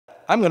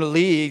I'm going to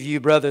leave you,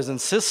 brothers and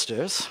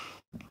sisters,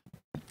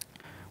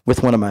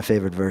 with one of my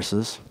favorite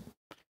verses.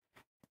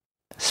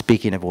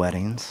 Speaking of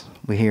weddings,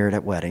 we hear it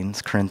at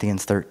weddings,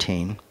 Corinthians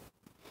 13.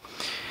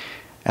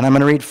 And I'm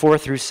going to read 4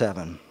 through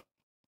 7.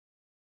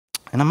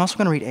 And I'm also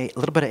going to read 8, a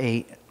little bit of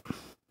 8,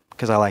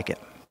 because I like it.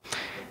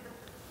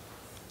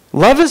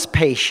 Love is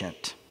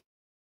patient.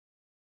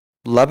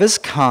 Love is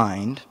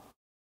kind.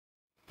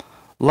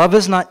 Love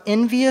is not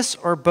envious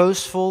or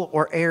boastful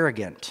or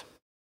arrogant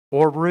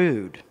or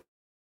rude.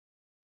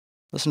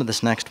 Listen to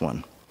this next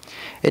one.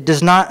 It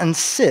does not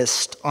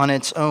insist on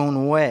its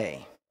own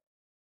way.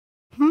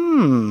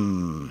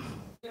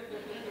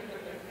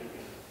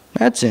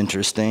 That's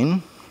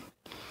interesting.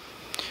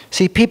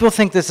 See, people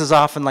think this is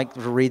often like to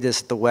read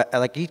this at the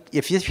like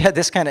if you had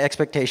this kind of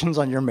expectations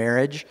on your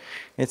marriage,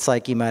 it's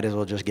like you might as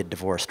well just get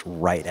divorced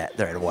right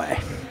away.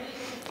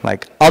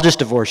 Like, I'll just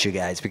divorce you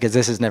guys because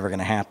this is never going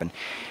to happen.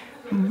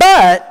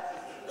 But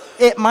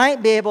it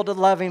might be able to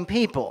loving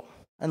people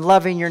and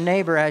loving your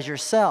neighbor as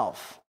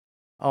yourself.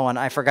 Oh, and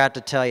I forgot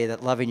to tell you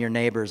that loving your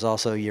neighbor is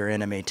also your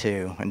enemy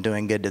too, and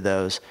doing good to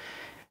those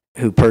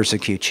who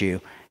persecute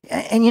you.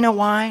 And you know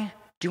why?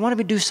 Do you want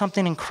to do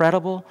something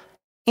incredible?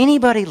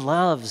 Anybody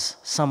loves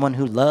someone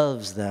who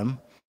loves them.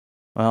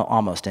 Well,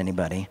 almost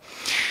anybody.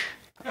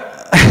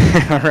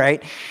 All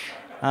right?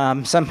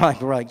 Some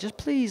people were like, just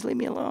please leave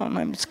me alone.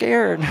 I'm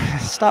scared.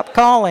 Stop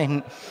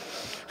calling.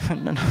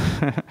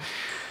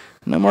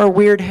 No more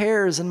weird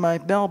hairs in my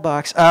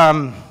mailbox.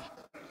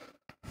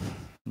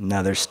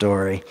 Another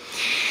story.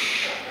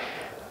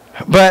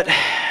 But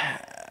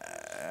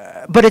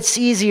it's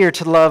easier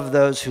to love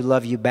those who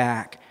love you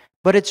back.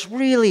 But it's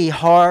really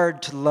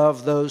hard to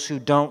love those who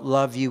don't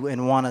love you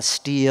and want to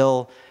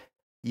steal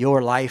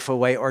your life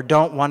away, or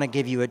don't want to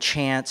give you a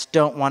chance,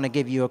 don't want to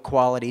give you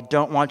equality,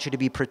 don't want you to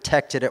be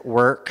protected at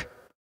work.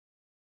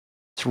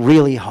 It's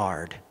really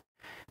hard.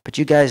 But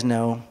you guys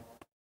know,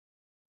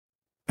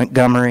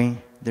 Montgomery,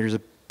 there's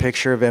a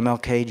picture of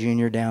MLK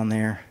Jr. down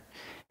there,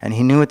 and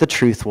he knew what the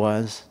truth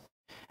was,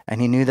 and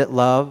he knew that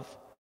love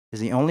is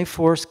the only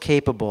force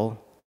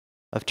capable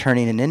of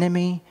turning an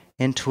enemy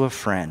into a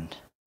friend.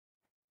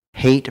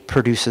 Hate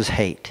produces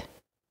hate.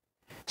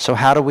 So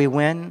how do we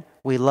win?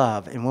 We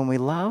love. And when we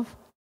love,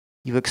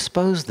 you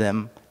expose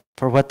them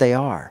for what they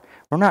are.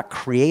 We're not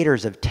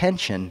creators of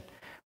tension.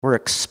 We're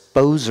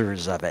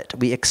exposers of it.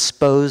 We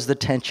expose the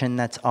tension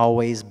that's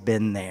always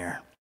been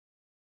there.